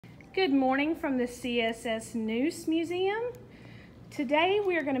Good morning from the CSS Neuse Museum. Today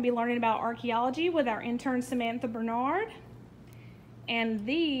we are going to be learning about archaeology with our intern Samantha Bernard. And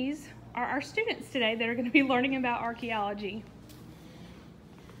these are our students today that are going to be learning about archaeology.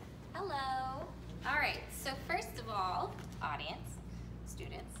 Hello. All right, so first of all, audience,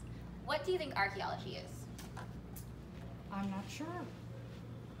 students, what do you think archaeology is? I'm not sure.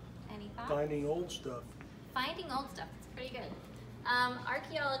 Any thoughts? Finding old stuff. Finding old stuff, that's pretty good.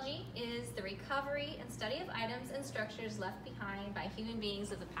 Archaeology is the recovery and study of items and structures left behind by human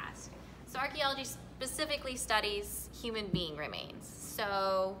beings of the past. So archaeology specifically studies human being remains.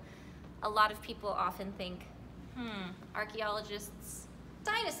 So a lot of people often think, archaeologists,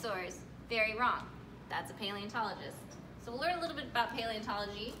 dinosaurs. Very wrong. That's a paleontologist. So we'll learn a little bit about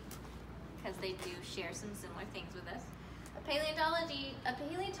paleontology because they do share some similar things with us. A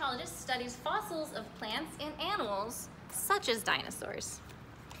paleontologist studies fossils of plants and animals such as dinosaurs.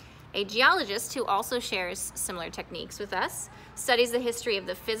 A geologist, who also shares similar techniques with us, studies the history of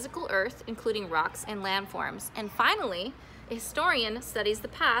the physical earth, including rocks and landforms. And finally, a historian studies the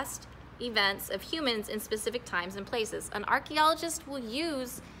past events of humans in specific times and places. An archaeologist will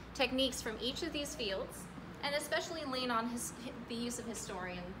use techniques from each of these fields, and especially lean on the use of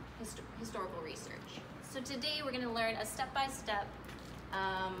historical research. So today we're going to learn a step-by-step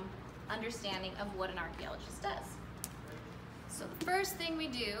understanding of what an archaeologist does. So the first thing we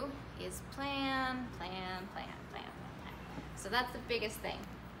do is plan. So that's the biggest thing.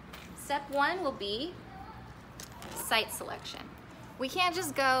 Step one will be site selection. We can't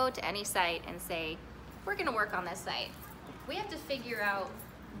just go to any site and say, we're gonna work on this site. We have to figure out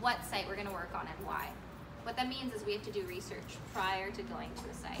what site we're gonna work on and why. What that means is we have to do research prior to going to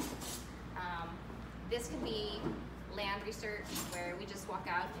a site. This could be land research, where we just walk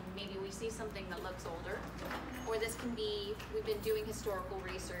out and maybe we see something that looks older. Or this can be, we've been doing historical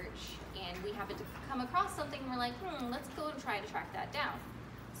research and we happen to come across something and we're like, let's go and try to track that down.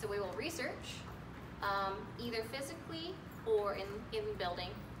 So we will research, either physically or in the building,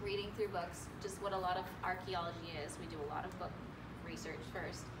 reading through books, which is what a lot of archaeology is. We do a lot of book research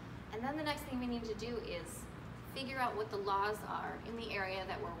first. And then the next thing we need to do is figure out what the laws are in the area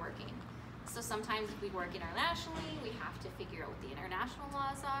that we're working in. So sometimes if we work internationally, we have to figure out what the international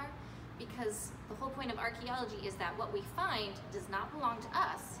laws are, because the whole point of archaeology is that what we find does not belong to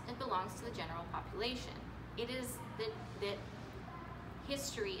us, it belongs to the general population. It is the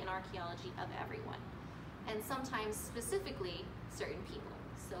history in archaeology of everyone, and sometimes specifically certain people.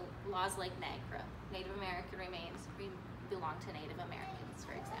 So laws like NAGPRA, Native American remains, belong to Native Americans,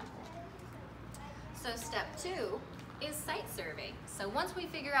 for example. So step two is site survey. So once we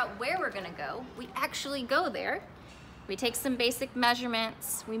figure out where we're gonna go, we actually go there. We take some basic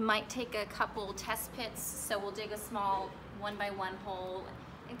measurements. We might take a couple test pits. So we'll dig a small 1-by-1 hole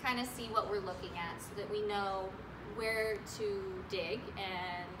and kind of see what we're looking at so that we know where to dig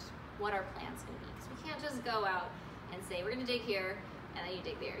and what our plan's gonna be. Because we can't just go out and say, we're gonna dig here, and then you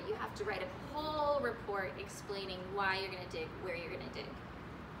dig there. You have to write a whole report explaining why you're gonna dig, where you're gonna dig,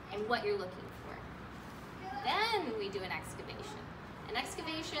 and what you're looking for. Then we do an excavation. An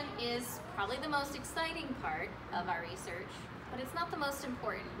excavation is probably the most exciting part of our research, but it's not the most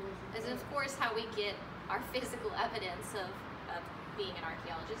important. It's of course how we get our physical evidence of being an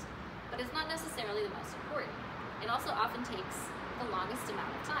archaeologist, but it's not necessarily the most important. It also often takes the longest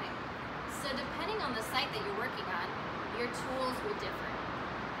amount of time. So depending on the site that you're working on, your tools will differ.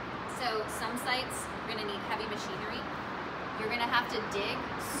 So some sites, you're gonna need heavy machinery. You're gonna have to dig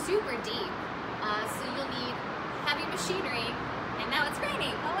super deep. So you'll need heavy machinery, and now it's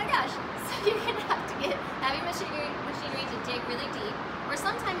raining, oh my gosh. So you're gonna have to get heavy machinery to dig really deep, or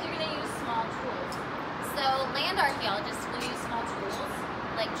sometimes you're gonna use small tools. So land archaeologists will use small tools,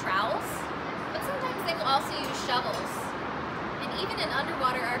 like trowels, but sometimes they will also use shovels. And even in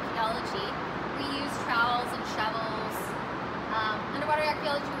underwater archaeology, we use trowels and shovels. Underwater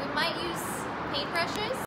archaeology, we might use paintbrushes.